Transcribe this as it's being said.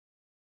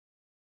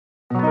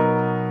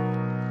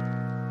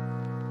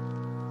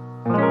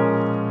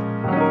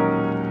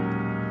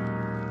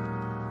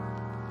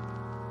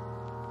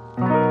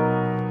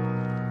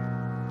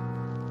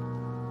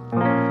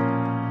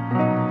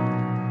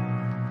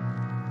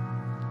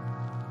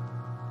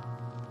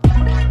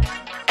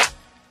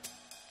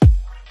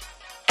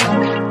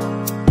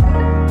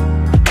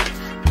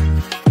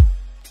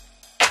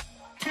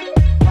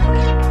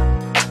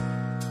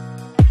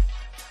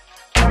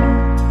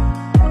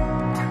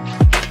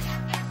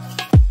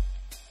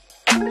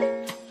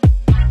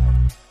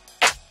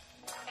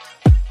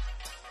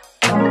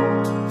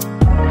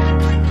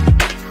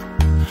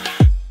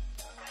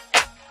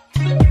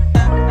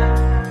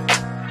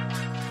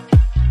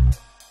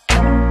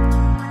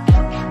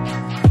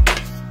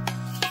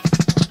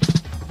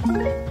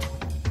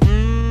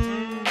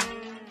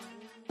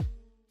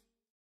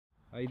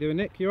doing,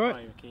 Nick? You alright?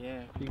 Hi, Ricky,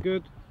 yeah. You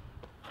good?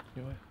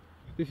 You alright?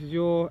 This is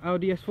your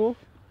Audi S4?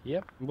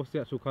 Yep. And what's the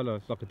actual colour?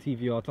 It's like a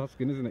TVR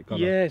Tuscan, isn't it? Colour?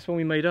 Yeah, it's one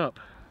we made up.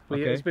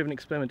 Okay. It's a bit of an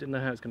experiment, didn't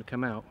know how it's going to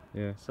come out.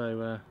 Yeah.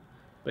 So,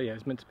 but yeah,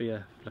 it's meant to be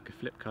like a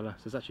flip colour.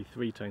 So there's actually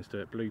 3 tones to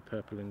it: blue,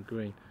 purple, and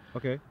green.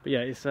 Okay. But yeah,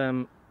 it's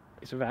a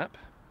wrap,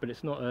 but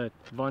it's not a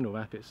vinyl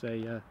wrap. It's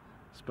a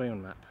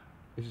spray-on wrap.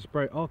 It's a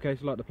spray. Oh, okay,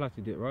 so like the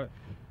plastic dip, right?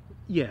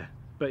 Yeah,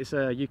 but it's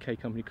a UK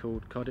company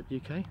called Cardiff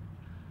UK.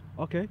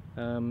 Okay.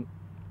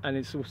 And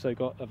it's also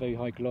got a very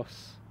high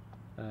gloss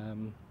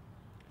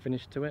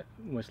finish to it,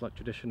 almost like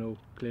traditional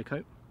clear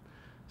coat.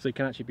 So it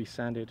can actually be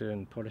sanded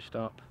and polished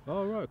up.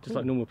 Oh right, cool. Just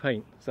like normal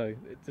paint. So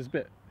there's a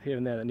bit here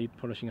and there that need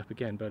polishing up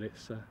again, but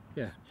it's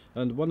yeah.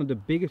 And one of the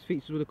biggest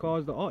features with the car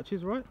is the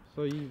arches, right?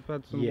 So you've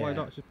had some wide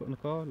arches put on the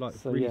car, like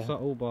so, really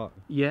subtle, but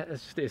yeah,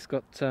 it's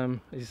got as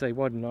you say,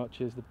 widened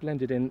arches. They're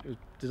blended in. It was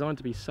designed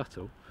to be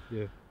subtle.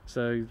 Yeah.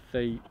 So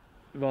they,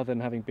 rather than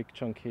having big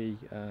chunky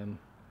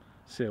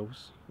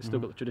sills, it's still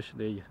got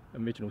the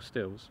original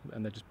stills,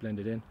 and they're just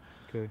blended in.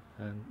 Okay.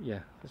 And yeah,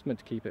 it's meant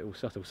to keep it all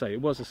subtle. So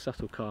it was a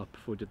subtle car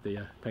before we did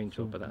the paint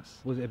job, but that's.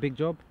 Was it a big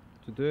job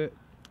to do it?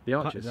 The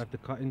arches. Did you have to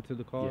cut into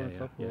the car and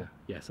stuff?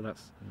 Yeah. So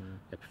that's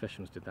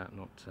professionals did that,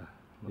 not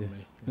yeah.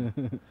 me.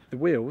 Yeah. The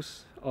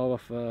wheels are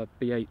off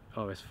B8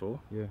 RS4.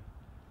 Yeah.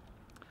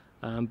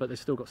 But they've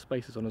still got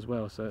spacers on as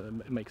well, so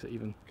it makes it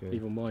even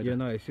wider. Yeah,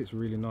 no, it sits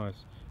really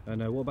nice.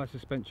 And what about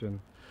suspension?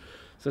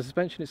 So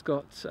suspension, it's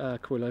got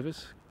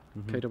coilovers,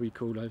 KW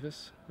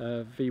coilovers,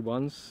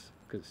 V1s,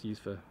 because it's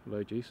used for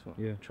road use or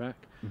track.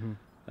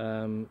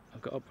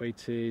 I've got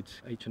uprated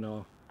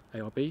H&R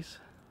ARBs,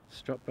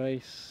 strut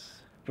brace.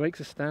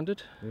 Brakes are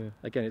standard. Yeah.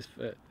 Again,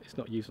 it's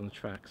not used on the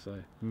track, so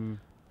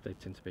they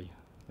seem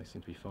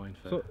to be fine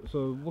for.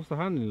 So what's the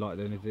handling like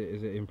then?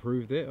 Is it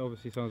improved it?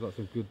 Obviously sounds like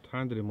some good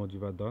handling mods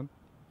you've had done.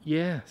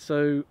 Yeah,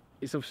 so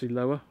it's obviously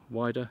lower,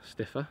 wider,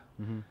 stiffer.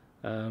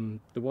 The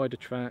wider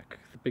track,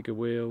 the bigger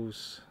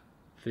wheels,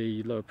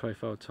 the lower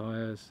profile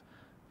tyres,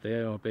 the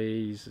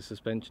ARBs, the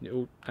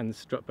suspension, and the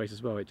strut brace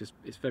as well. It's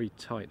very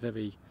tight,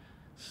 very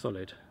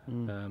solid.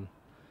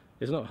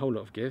 There's not a whole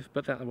lot of give,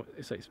 but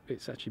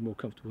it's actually more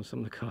comfortable than some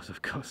of the cars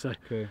I've got. So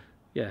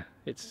yeah,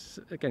 it's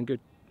again good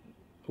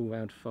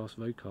all-round fast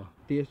road car.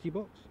 DSG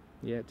box?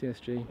 Yeah,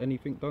 DSG.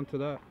 Anything done to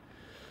that?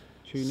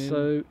 Tuning?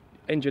 So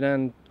engine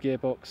and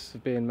gearbox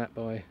have been mapped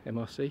by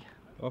MRC.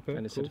 Okay.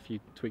 And it's had a few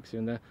tweaks here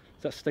and there.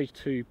 So that's stage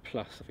 2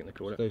 plus, I think they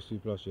call it. Stage 2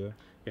 plus, yeah.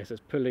 Yeah, so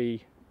it's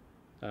pulley,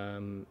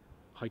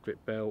 high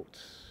grip belt,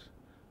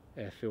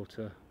 air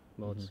filter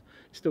mods.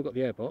 It's still got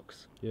the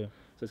airbox. Yeah.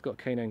 So it's got a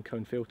K&N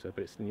cone filter,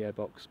 but it's in the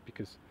airbox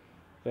because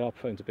they are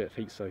prone to a bit of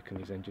heat soak in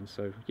these engines.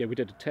 So yeah, we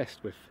did a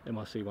test with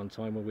MRC one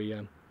time where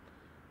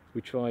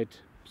we tried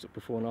sort of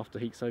before and after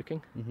heat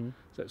soaking.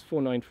 So it's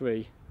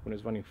 493 when it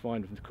was running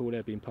fine with the cool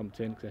air being pumped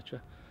in,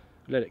 etc.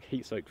 We let it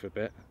heat soak for a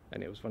bit,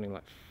 and it was running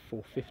like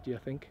 450, I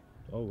think.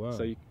 Oh wow!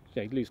 So you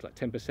lose like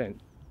 10% if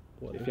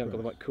you haven't got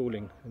the right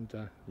cooling and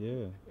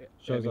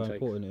shows how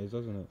important it is,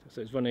 doesn't it?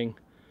 So it's running.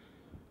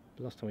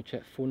 The last time we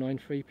checked,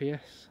 493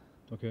 PS.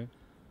 Okay.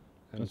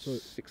 And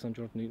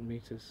 600 Newton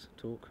meters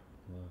torque.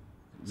 Wow.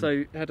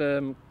 So had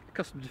a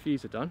custom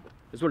diffuser done,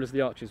 as well as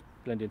the arches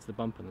blend into the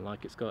bumper and the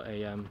like. It's got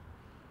a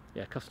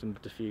custom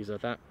diffuser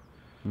that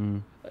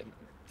done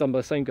by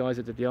the same guys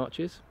that did the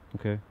arches.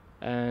 Okay.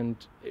 And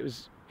it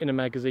was in a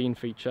magazine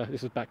feature.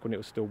 This was back when it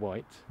was still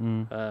white.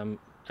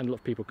 And a lot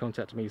of people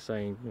contacted me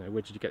saying,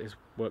 where did you get this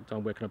work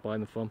done? Where can I buy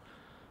them from?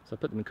 So I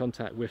put them in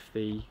contact with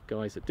the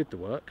guys that did the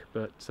work,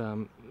 but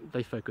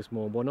they focused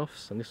more on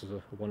one-offs, and this was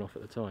a one-off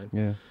at the time.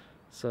 Yeah.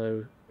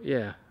 So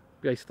yeah,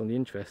 based on the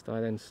interest,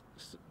 I then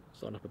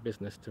started up a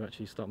business to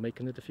actually start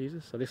making the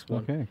diffusers. So this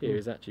one here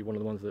is actually one of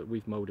the ones that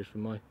we've moulded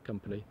from my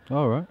company.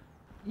 Oh, right.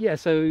 Yeah,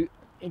 so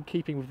in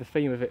keeping with the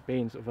theme of it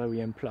being sort of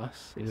OEM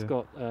plus, it's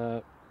got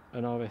an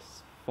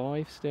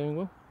RS5 steering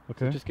wheel.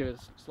 Okay. So just give it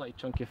a slightly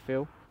chunkier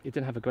feel. It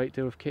didn't have a great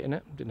deal of kit in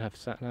it. Didn't have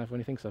sat nav or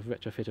anything, so I've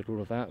retrofitted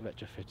all of that.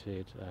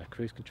 Retrofitted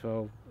cruise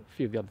control, a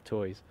few of the other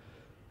toys.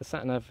 The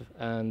sat nav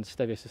and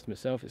stereo system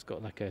itself, it's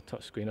got like a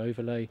touchscreen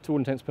overlay. To all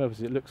intents and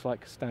purposes, it looks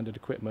like standard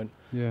equipment.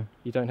 Yeah.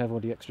 You don't have all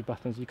the extra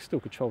buttons. You can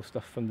still control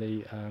stuff from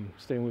the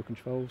steering wheel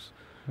controls.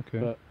 Okay.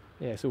 But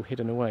yeah, it's all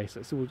hidden away. So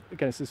it's all,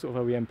 again, it's this sort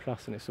of OEM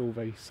plus, and it's all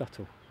very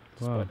subtle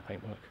despite the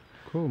paintwork.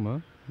 Cool,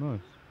 man. Nice.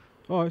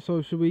 All right,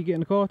 so should we get in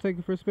the car, take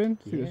it for a spin,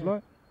 see what it's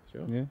like?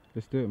 Sure. Yeah,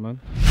 let's do it, man.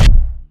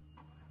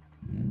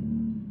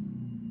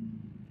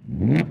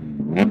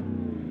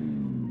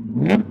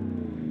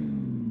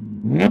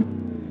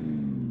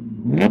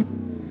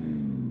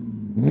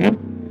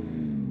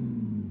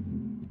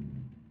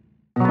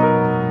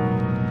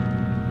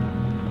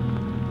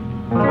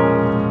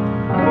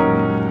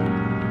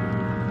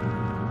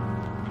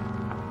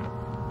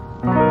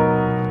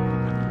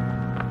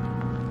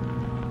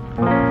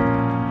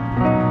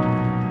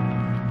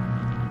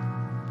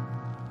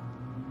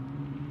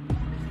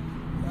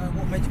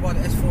 What made you buy the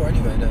S4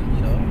 anyway then,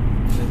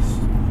 because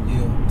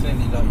you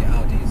clearly like your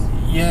Audis?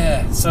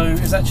 Yeah, so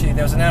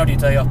there was an Audi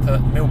day up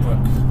at Millbrook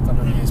a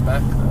number of years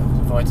back that I was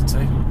invited to,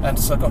 and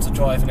so I got to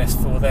drive an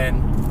S4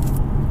 then.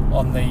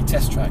 on the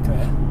test track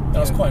there. And I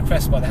was quite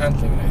impressed by the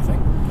handling and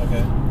everything.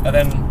 Okay. And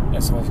then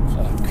there's some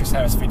Chris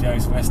Harris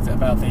videos and the rest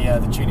about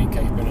the tuning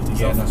capabilities.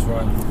 Yeah, that's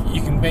right.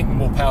 You can make them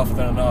more powerful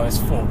than an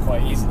RS4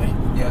 quite easily.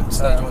 Yeah,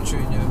 stage 1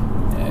 tune,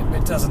 yeah.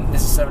 It doesn't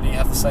necessarily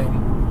have the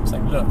same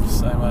look.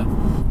 So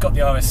got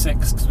the RS6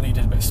 because we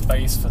needed a bit of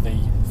space for the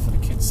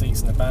kids'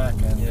 seats in the back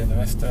and the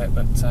rest of it.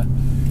 But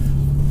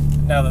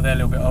now that they're a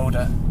little bit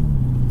older,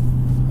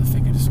 I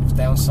figured to sort of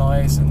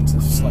downsize and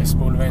a slightly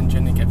smaller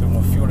engine and get a bit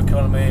more fuel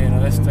economy and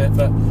the rest of it.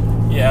 But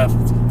yeah,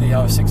 the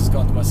RS6 has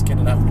gone to my skin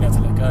and I haven't been able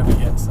to let go of it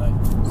yet. So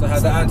it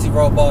had the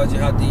anti-roll bars, you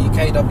had the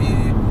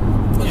KW,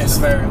 the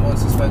variant 1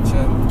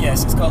 suspension.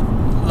 Yes, it's got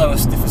lower,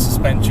 stiffer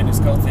suspension. It's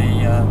got the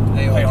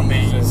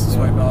ARBs,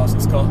 sway bars.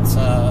 It's got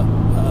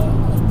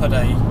I've put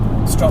a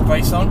strut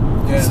brace on.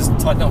 Yeah. Just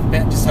tighten up a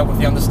bit, just help with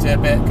the understeer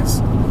bit. Because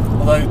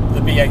although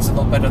the B8's a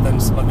lot better than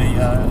some of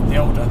the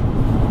older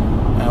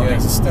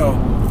Audis, it's still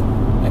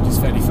engine's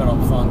fairly full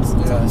up front.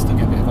 And, still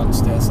get a bit of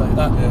understeer. So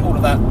that all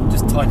of that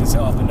just tightens it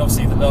up. And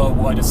obviously the lower,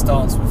 wider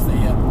stance with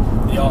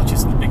the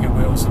arches and the bigger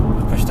wheels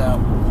are pushed out.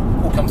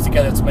 All comes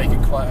together to make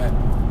it quite a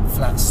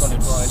flat,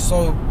 solid ride.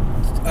 So,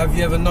 have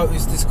you ever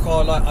noticed this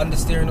car like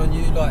understeering on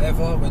you, like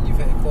ever, when you've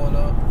hit a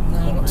corner?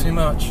 No, not too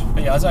much.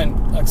 But yeah, I don't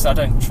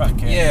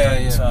track it. Yeah.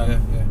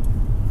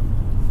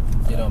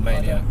 You're not a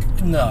maniac.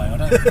 No, I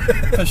don't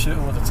push it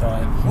all the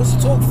time. What's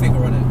the torque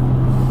figure on it?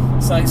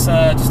 So it's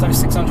just over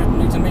 600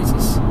 Newton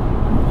meters.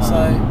 So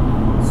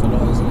it's a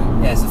lot, isn't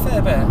it? Yeah, it's a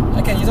fair bit.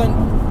 Again, you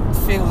don't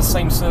feel the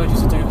same surge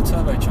as you do with a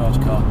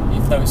turbocharged car,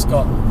 even though it's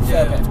got a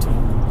fair bit of torque.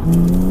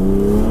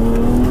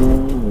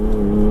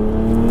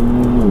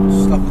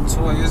 It's like a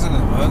toy, isn't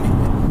it, man?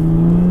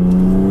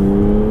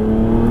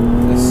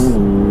 It's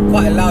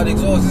quite a loud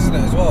exhaust, isn't it,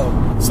 as well?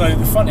 So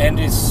the front end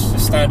is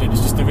just standard,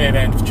 it's just the rear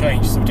end have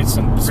changed, so we did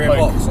some bespoke. Rear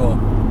box or?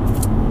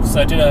 So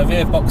I did a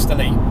rear box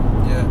delete.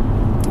 Yeah.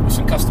 With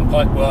some custom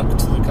pipe work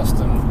to the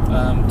custom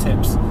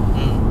tips.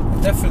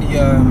 It definitely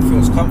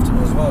feels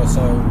comfortable as well,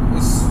 so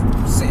it's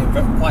sitting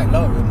quite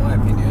low in my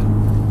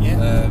opinion.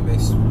 Yeah.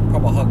 It's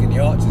proper hugging the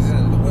arches, isn't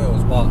it, the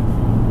wheels, but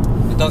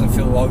it doesn't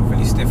feel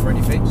overly stiff or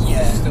anything.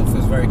 Yeah. It still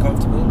feels very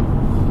comfortable.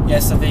 Yeah,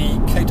 so the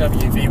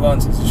KW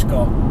V1s has just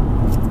got,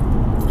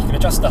 you can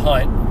adjust the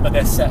height, but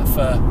they're set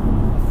for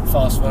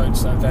fast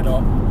roads, so they're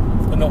not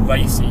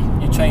racy.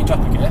 You change up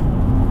a gear.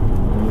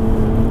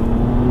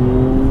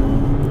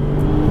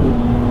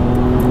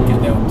 Get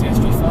the old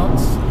DSG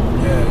farts.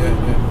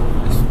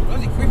 Yeah. It's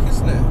bloody quick,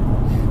 isn't it?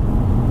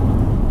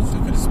 Just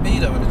look at the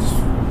speed of it.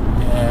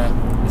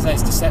 Yeah,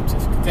 it's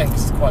deceptive again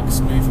because it's quite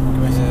smooth and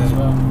progressive as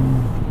well.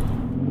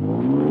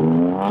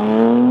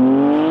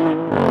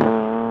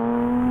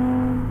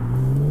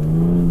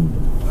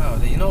 Wow,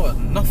 you know what?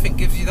 Nothing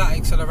gives you that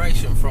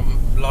acceleration from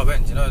low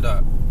end. You know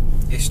that?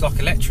 It's like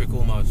electric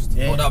almost.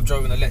 Yeah. Not that I've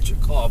driven an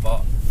electric car,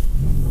 but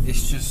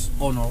it's just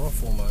on or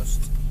off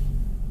almost.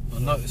 I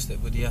noticed it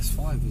with the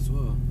S5 as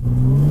well.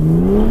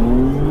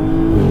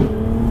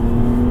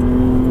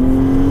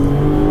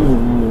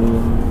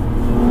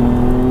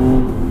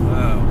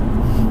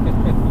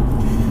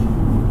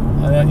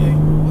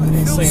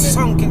 It feels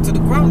sunk into the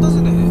ground,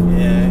 doesn't it?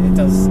 Yeah, it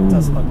does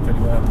hug pretty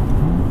well.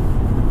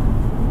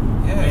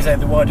 Yeah. You say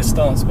the wider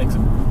stance makes a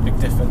big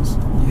difference.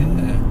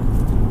 Yeah.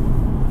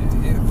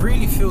 It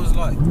really feels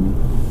like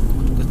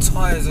the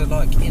tyres are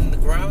like in the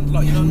ground.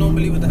 Like, you know,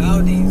 normally with the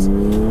Audis,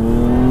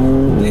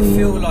 they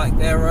feel like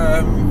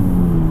they're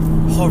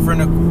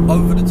hovering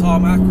over the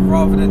tarmac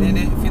rather than in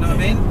it, if you know what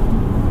I mean?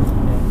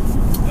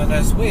 Yeah. And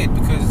that's weird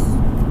because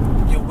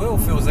your wheel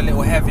feels a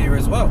little heavier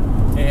as well.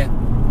 Yeah.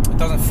 It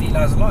doesn't feel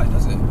as light,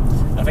 does it?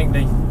 I think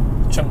the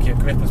chunkier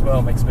grip as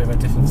well makes a bit of a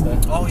difference there.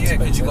 Oh yeah,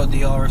 because you got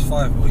the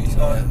RS5 wheel.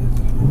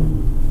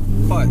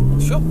 Quite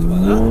shocked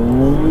about that.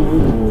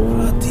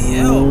 Bloody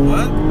hell,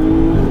 man!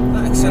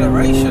 That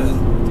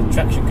acceleration. Did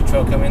traction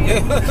control come in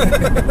there?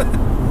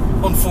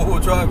 Yeah. On four-wheel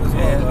drive as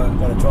well. Yeah,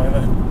 got a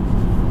driver.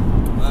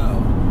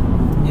 Wow.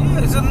 Yeah,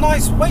 there's a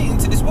nice weight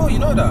into this wheel. You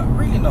know that?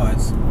 Really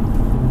nice.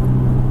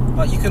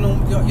 Like you can,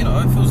 you know,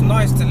 it feels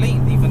nice to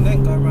lean even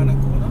then go around that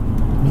corner.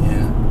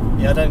 Yeah.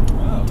 Yeah, I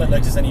don't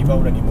notice any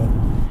roll anymore.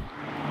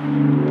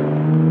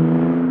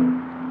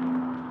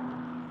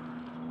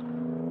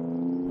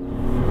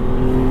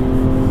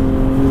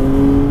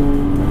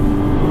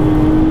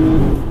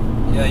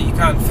 Yeah, you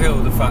can feel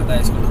the fact that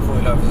it's got the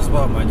coilovers as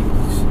well, man.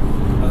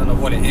 I don't know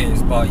what it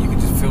is, but you can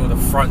just feel the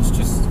fronts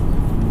just,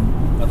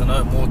 I don't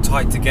know, more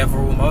tight together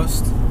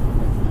almost.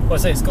 Well, I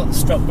say it's got the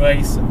strut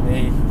brace and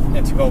the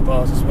anti-roll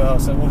bars as well,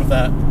 so all of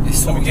that.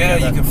 It's all, yeah,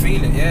 together. You can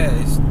feel it. Yeah,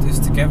 it's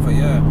together.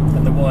 Yeah.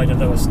 And the wider,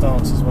 lower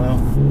stance as well.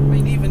 I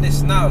mean, even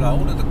this now, like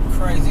all of the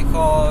crazy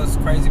cars,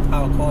 crazy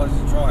power cars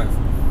you drive, you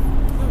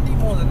don't need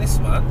more than this,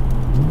 man.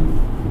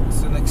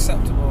 It's an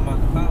acceptable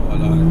amount of power.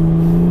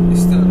 Like,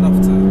 it's still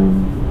enough to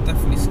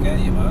definitely scare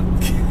you, man.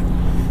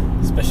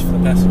 Especially for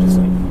the passenger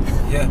seat.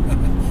 Yeah.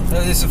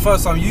 It's the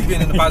first time you've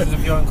been in the passenger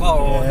of your own car,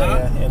 or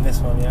yeah, in this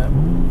one, yeah.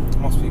 It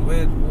must be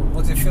weird.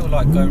 What does it feel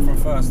like going from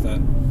first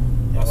then?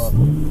 Yeah, well,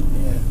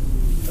 yeah.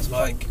 That's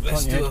like,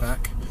 let's do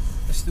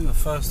Let's do it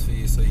first for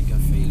you so you can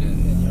feel it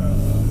in your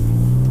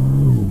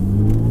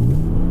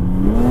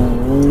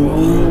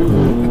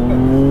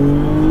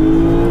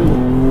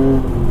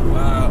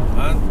Wow,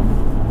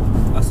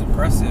 man. That's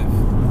impressive.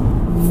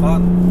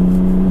 Fun.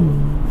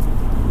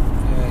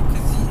 Yeah,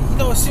 because you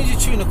know, as soon as you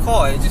tune a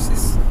car, it just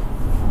is.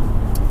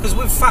 Because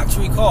with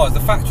factory cars,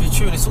 the factory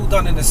tune, it's all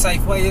done in a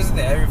safe way, isn't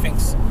it?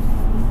 Everything's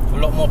a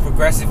lot more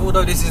progressive.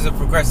 Although this is a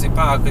progressive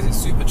power because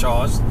it's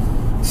supercharged,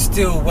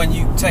 still when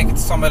you take it to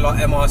somewhere like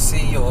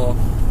MRC or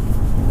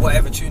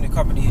whatever tuning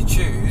company you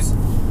choose,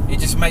 it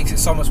just makes it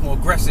so much more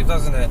aggressive,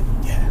 doesn't it?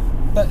 Yeah.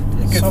 But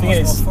the good so thing much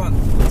is, more fun.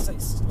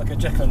 It's like a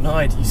Jekyll and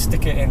Hyde. You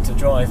stick it in to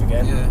drive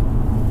again,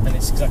 and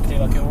it's exactly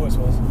like it always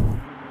was.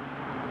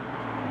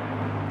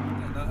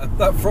 Yeah,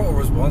 that throttle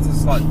response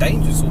is like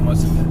dangerous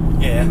almost, isn't it?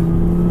 Yeah.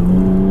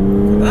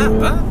 Look at that,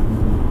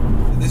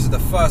 man. This is the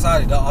first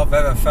Audi that I've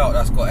ever felt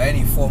that's got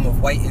any form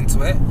of weight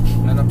into it,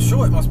 and I'm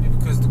sure it must be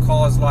because the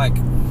car's like,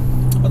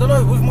 I don't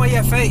know, with my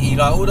F80,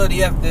 like although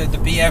the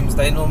BMs,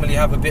 they normally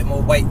have a bit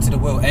more weight to the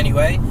wheel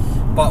anyway,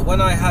 but when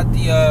I had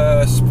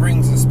the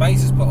springs and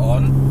spacers put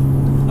on,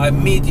 I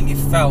immediately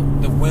felt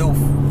the wheel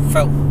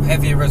felt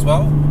heavier as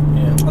well.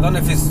 Yeah. I don't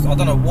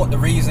know what the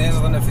reason is.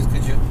 I don't know if it's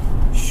because you're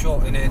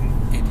shortening,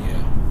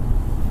 idiot.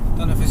 I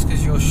don't know if it's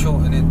because you're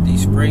shortening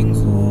these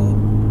springs, or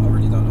I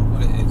really don't know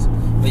what it is.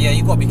 But yeah,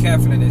 you've got to be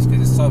careful in this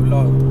because it's so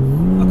low.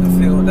 I can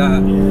feel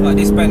that. Yeah. Like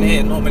this bend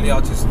here, normally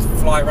I'll just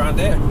fly around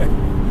it.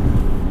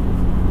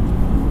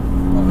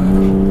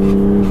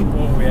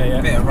 Oh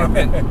yeah. Bit of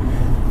rubbing.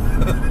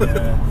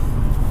 Yeah.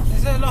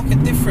 Is there like a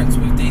difference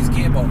with these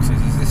gearboxes?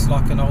 Is this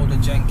like an older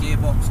gen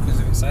gearbox because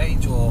of its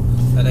age, or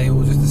are they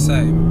all just the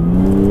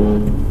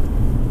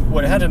same?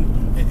 Well,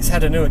 it's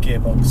had a newer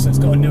gearbox, so it's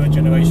got a newer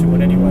generation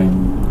one anyway.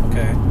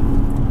 Okay.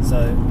 So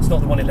it's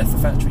not the one it left the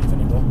factory with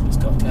anymore.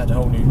 It had a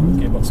whole new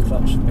gearbox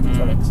clutch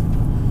mechatronics,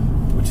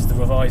 which is the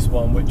revised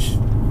one, which is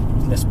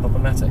less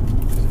problematic.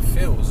 Because it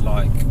feels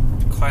like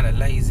kind of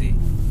lazy,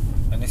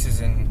 and this is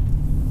in.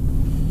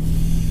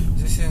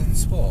 Is this in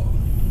sport?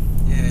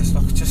 Yeah, it's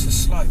like just a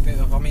slight bit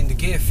of. I mean,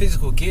 the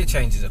physical gear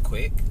changes are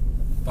quick,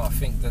 but I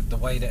think that the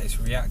way that it's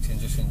reacting,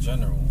 just in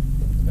general,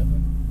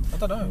 I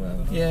don't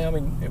know. Yeah, I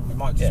mean, it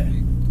might just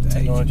be the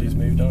technology's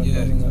moved on.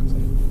 Yeah,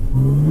 exactly.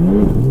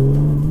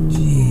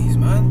 Jeez,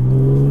 man,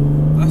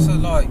 that's a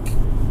like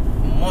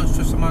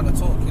monstrous amount of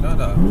torque. You know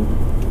that.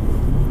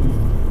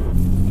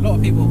 A lot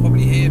of people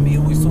probably hear me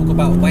always talk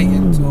about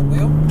weighting to a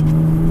wheel.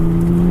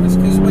 It's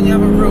because when you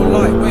have a real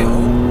light wheel,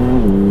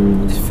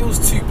 it just feels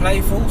too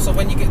playful. So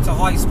when you get to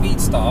high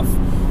speed stuff,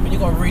 when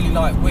you've got a really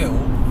light wheel,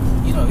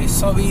 you know, it's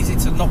so easy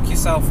to knock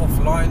yourself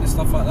offline and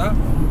stuff like that.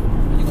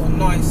 When you've got a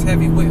nice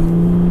heavy wheel,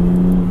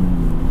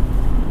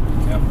 be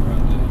careful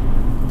around there.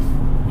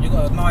 When you've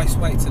got a nice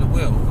weight to the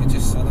wheel, it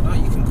just, I don't know, I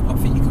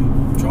think you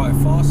can drive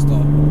faster,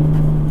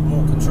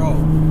 more control.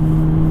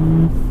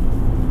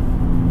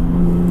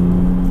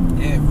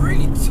 Yeah, it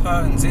really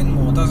turns in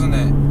more, doesn't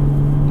it?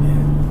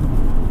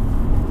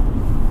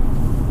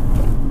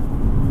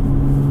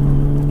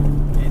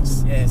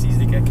 It's easy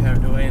to get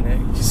carried away in it.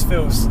 It just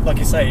feels, like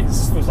you say, it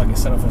feels like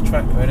it's set off a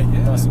track, really.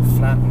 Yeah. Nice and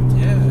flat.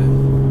 Yeah.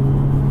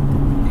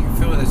 You can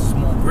feel there's just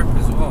more grip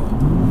as well.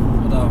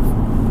 Although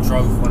I've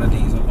drove one of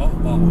these a lot,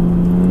 but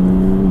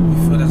you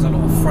feel there's a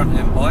lot of front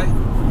end bite.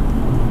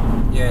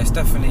 Yeah, it's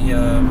definitely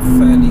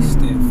fairly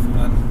stiff.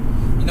 And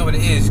you know what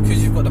it is?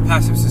 Because you've got the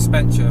passive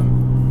suspension.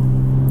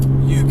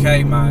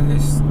 UK, man,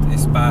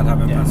 it's bad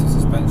having passive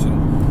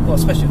suspension. Well,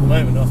 especially at the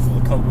moment after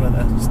the cold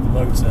weather, just the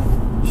motor shock.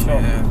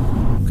 Yeah.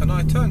 Can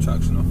I turn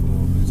traction off,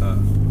 or is that?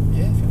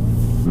 Yeah, if you want.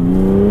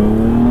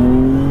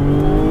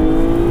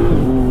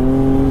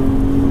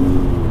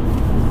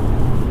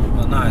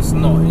 But no, it's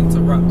not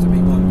interrupting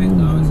me one bit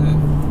now, is it?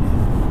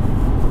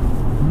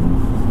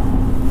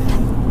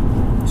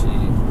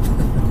 Gee.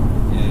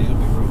 Yeah, you'll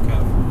be real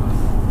careful, man.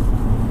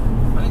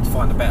 I need to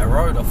find a better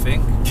road, I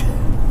think.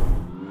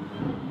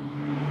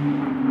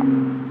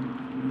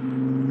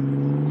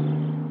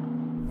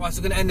 Right, so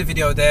we're going to end the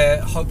video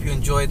there. Hope you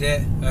enjoyed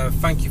it.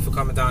 Thank you for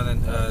coming down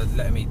and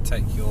letting me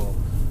take your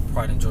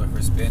pride and joy for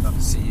a spin. I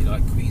can see you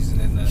like queasing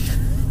in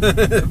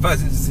the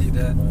passenger seat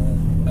there.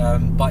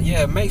 But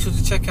yeah, make sure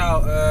to check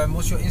out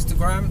what's your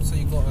Instagram. So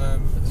you've got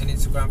an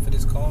Instagram for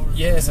this car?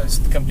 Yeah, so it's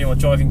the company on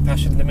Driving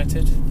Passion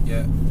Limited.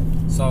 Yeah.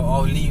 So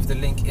I'll leave the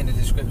link in the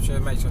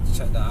description. Make sure to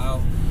check that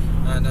out.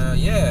 And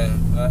yeah,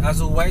 as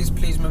always,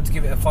 please remember to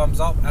give it a thumbs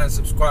up and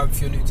subscribe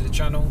if you're new to the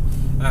channel.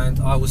 And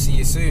I will see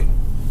you soon.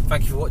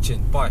 Thank you for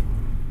watching. Bye.